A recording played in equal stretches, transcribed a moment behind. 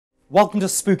Welcome to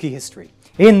Spooky History.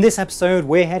 In this episode,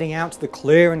 we're heading out to the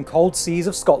clear and cold seas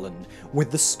of Scotland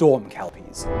with the Storm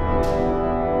Kelpies.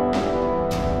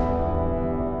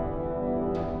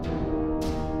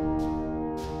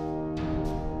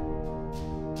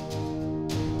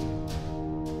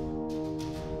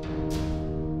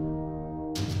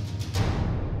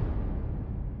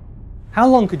 How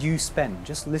long could you spend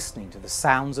just listening to the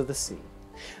sounds of the sea?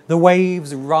 The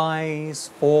waves rise,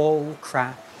 fall,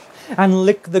 crash, and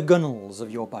lick the gunnels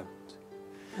of your boat.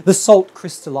 The salt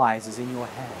crystallizes in your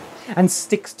hair and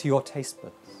sticks to your taste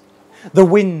buds. The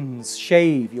winds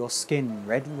shave your skin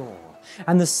red raw,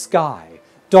 and the sky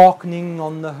darkening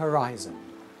on the horizon,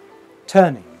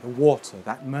 turning the water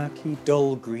that murky,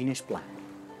 dull greenish black.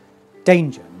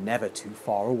 Danger never too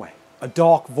far away. A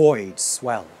dark void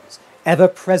swells, ever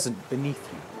present beneath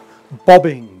you,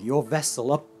 bobbing your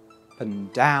vessel up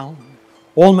and down,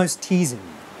 almost teasing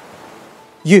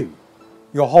you,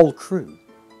 your whole crew.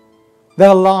 They're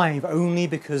alive only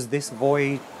because this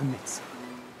void permits it.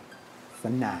 For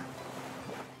now.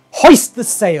 Hoist the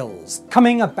sails!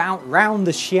 Coming about round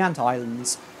the Shanties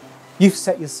Islands, you've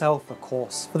set yourself a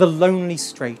course for the lonely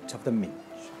strait of the Minch.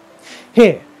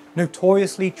 Here,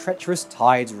 notoriously treacherous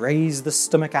tides raise the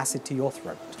stomach acid to your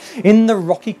throat. In the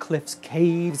rocky cliffs,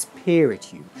 caves peer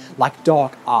at you like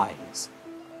dark eyes.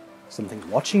 Something's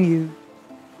watching you,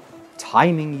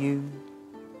 timing you.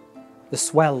 The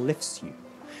swell lifts you.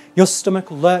 Your stomach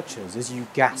lurches as you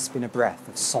gasp in a breath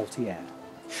of salty air.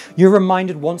 You're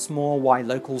reminded once more why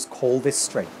locals call this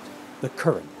strait the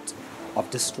current of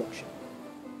destruction.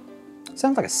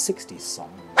 Sounds like a 60s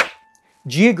song.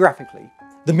 Geographically,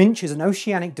 the Minch is an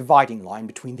oceanic dividing line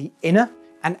between the inner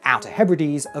and outer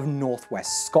Hebrides of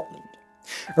northwest Scotland.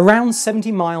 Around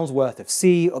 70 miles worth of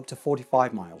sea up to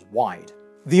 45 miles wide.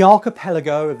 The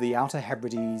archipelago of the outer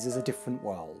Hebrides is a different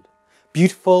world.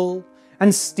 Beautiful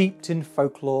and steeped in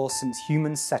folklore since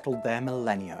humans settled there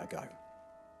millennia ago.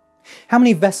 How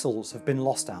many vessels have been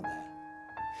lost out there?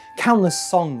 Countless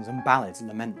songs and ballads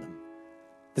lament them.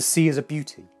 The sea is a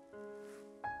beauty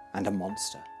and a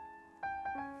monster.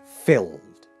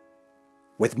 Filled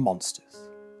with monsters.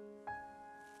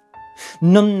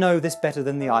 None know this better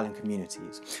than the island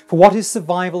communities, for what is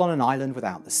survival on an island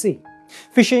without the sea?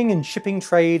 Fishing and shipping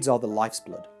trades are the life's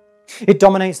blood. It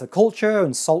dominates the culture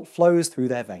and salt flows through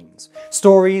their veins.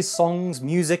 Stories, songs,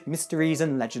 music, mysteries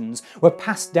and legends were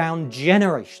passed down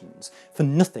generations, for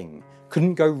nothing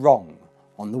couldn't go wrong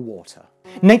on the water.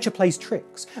 Nature plays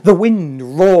tricks. The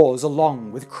wind roars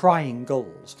along with crying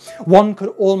gulls. One could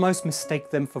almost mistake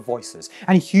them for voices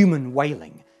and human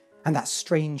wailing, and that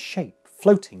strange shape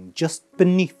floating just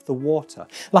beneath the water,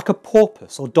 like a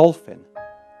porpoise or dolphin.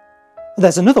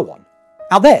 There's another one.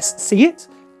 Out there, see it?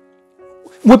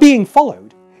 We're being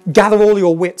followed. Gather all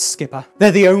your wits, skipper.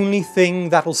 They're the only thing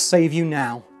that'll save you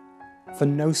now. For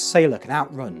no sailor can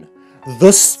outrun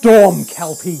the Storm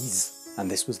Kelpies.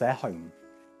 And this was their home.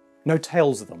 No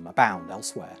tales of them abound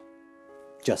elsewhere.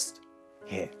 Just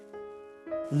here.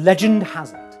 Legend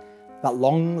has it that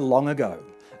long, long ago,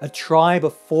 a tribe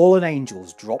of fallen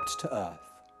angels dropped to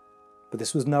earth. But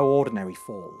this was no ordinary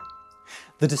fall.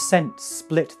 The descent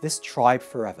split this tribe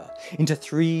forever into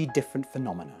 3 different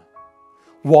phenomena.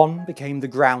 One became the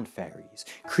ground fairies,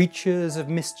 creatures of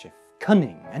mischief,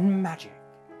 cunning and magic.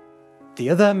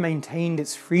 The other maintained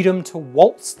its freedom to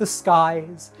waltz the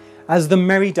skies as the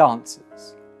merry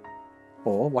dancers,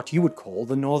 or what you would call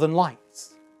the Northern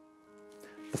Lights.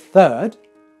 The third,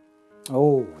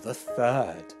 well,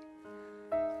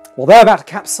 they're about to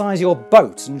capsize your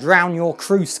boat and drown your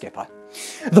crew, skipper.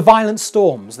 The violent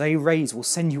storms they raise will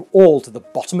send you all to the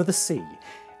bottom of the sea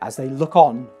as they look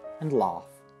on and laugh.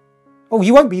 Oh,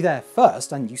 you won't be there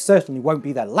first, and you certainly won't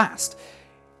be there last.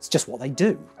 It's just what they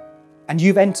do. And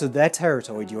you've entered their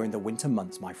territory during the winter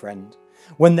months, my friend,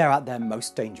 when they're at their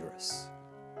most dangerous.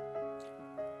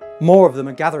 More of them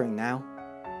are gathering now,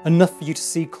 enough for you to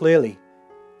see clearly.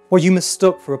 Or you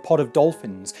mistook for a pod of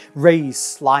dolphins, raise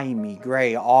slimy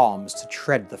grey arms to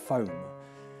tread the foam.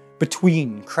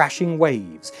 Between crashing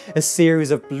waves, a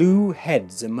series of blue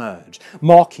heads emerge,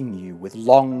 marking you with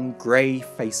long grey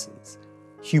faces.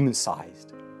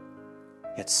 Human-sized,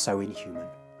 yet so inhuman.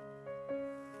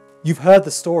 You've heard the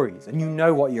stories and you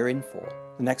know what you're in for.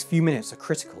 The next few minutes are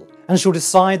critical and shall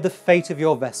decide the fate of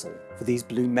your vessel, for these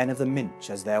blue men of the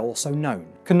Minch, as they're also known,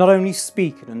 can not only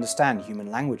speak and understand human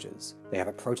languages, they have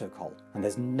a protocol, and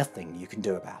there's nothing you can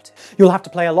do about it. You'll have to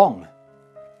play along.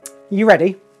 You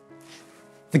ready?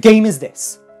 The game is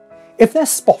this. If they're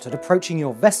spotted approaching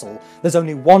your vessel, there's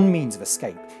only one means of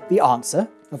escape. The answer,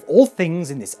 of all things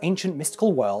in this ancient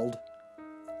mystical world,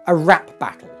 a rap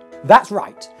battle. That's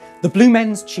right. The Blue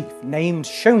Men's chief, named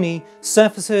Shoni,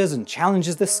 surfaces and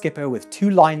challenges the skipper with 2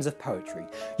 lines of poetry.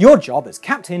 Your job as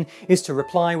captain is to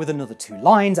reply with another 2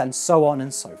 lines, and so on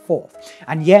and so forth.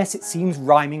 And yes, it seems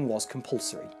rhyming was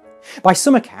compulsory. By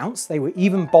some accounts, they were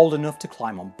even bold enough to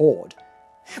climb on board.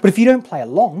 But if you don't play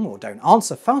along, or don't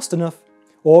answer fast enough,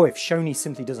 or if Shoni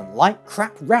simply doesn't like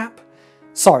crap rap,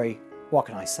 sorry, what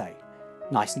can I say?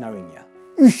 Nice knowing you.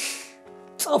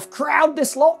 Tough crowd,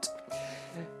 this lot.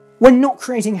 When not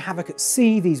creating havoc at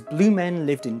sea, these blue men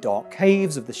lived in dark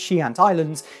caves of the Shanties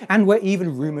Islands and were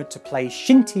even rumoured to play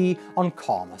shinty on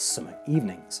calmer summer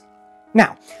evenings.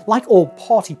 Now, like all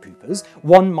party poopers,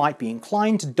 one might be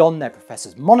inclined to don their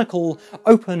professor's monocle,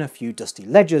 open a few dusty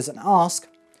ledgers and ask,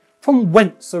 from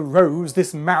whence arose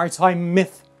this maritime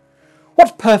myth?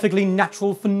 What perfectly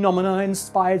natural phenomena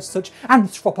inspired such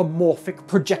anthropomorphic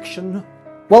projection?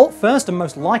 Well, first and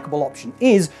most likeable option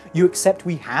is you accept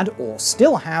we had, or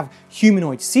still have,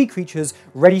 humanoid sea creatures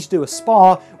ready to do a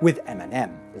spar with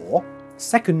M&M. Or,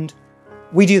 second,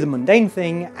 we do the mundane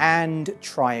thing and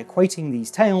try equating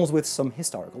these tales with some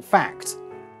historical fact.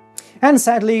 And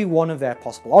sadly, one of their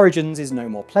possible origins is no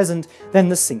more pleasant than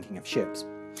the sinking of ships.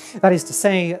 That is to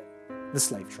say, the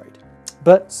slave trade.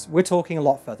 But we're talking a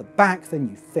lot further back than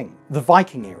you think. The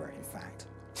Viking era, in fact.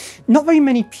 Not very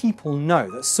many people know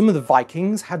that some of the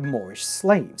Vikings had Moorish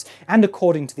slaves, and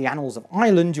according to the Annals of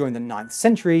Ireland during the 9th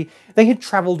century, they had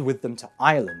travelled with them to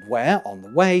Ireland, where, on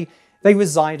the way, they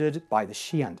resided by the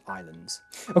Shanties Islands.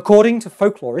 According to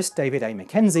folklorist David A.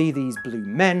 Mackenzie, these blue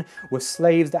men were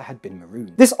slaves that had been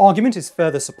marooned. This argument is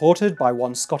further supported by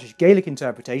one Scottish Gaelic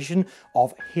interpretation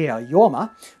of Hale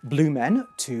Yorma, blue men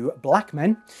to black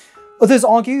men. Others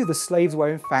argue the slaves were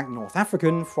in fact North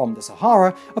African from the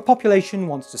Sahara, a population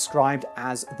once described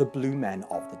as the blue men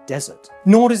of the desert.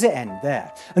 Nor does it end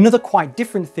there. Another quite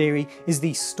different theory is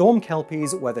the Storm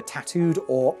Kelpies were the tattooed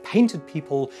or painted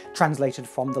people translated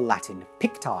from the Latin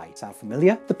Picti. Sound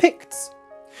familiar? The Picts,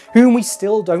 whom we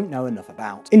still don't know enough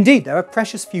about. Indeed, there are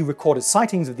precious few recorded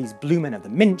sightings of these blue men of the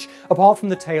Minch, apart from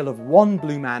the tale of one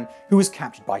blue man who was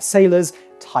captured by sailors,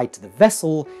 tied to the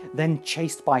vessel, then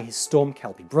chased by his Storm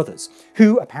Kelpie brothers,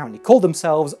 who apparently called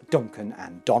themselves Duncan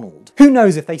and Donald. Who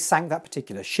knows if they sank that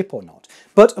particular ship or not,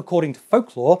 but according to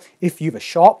folklore, if you've a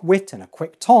sharp wit and a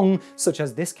quick tongue, such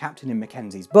as this captain in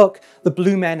Mackenzie's book, the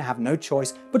blue men have no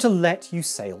choice but to let you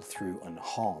sail through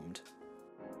unharmed.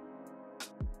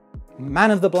 Man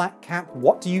of the black cap,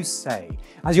 what do you say,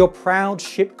 as your proud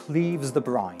ship cleaves the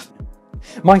brine?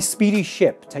 My speedy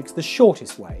ship takes the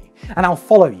shortest way, and I'll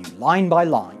follow you line by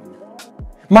line.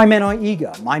 My men are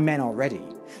eager, my men are ready,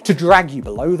 to drag you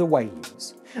below the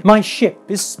waves. My ship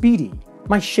is speedy,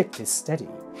 my ship is steady.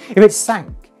 If it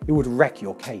sank, it would wreck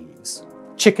your caves.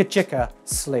 Chicka chicka,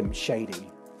 Slim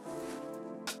Shady.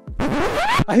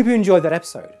 I hope you enjoyed that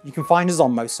episode. You can find us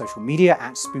on most social media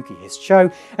at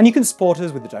SpookyHistShow, and you can support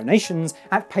us with the donations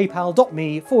at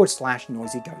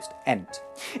paypal.me/noisyghost.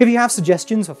 If you have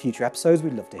suggestions for future episodes,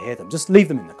 we'd love to hear them. Just leave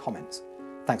them in the comments.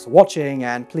 Thanks for watching,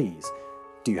 and please,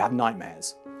 do you have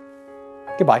nightmares?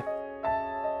 Goodbye.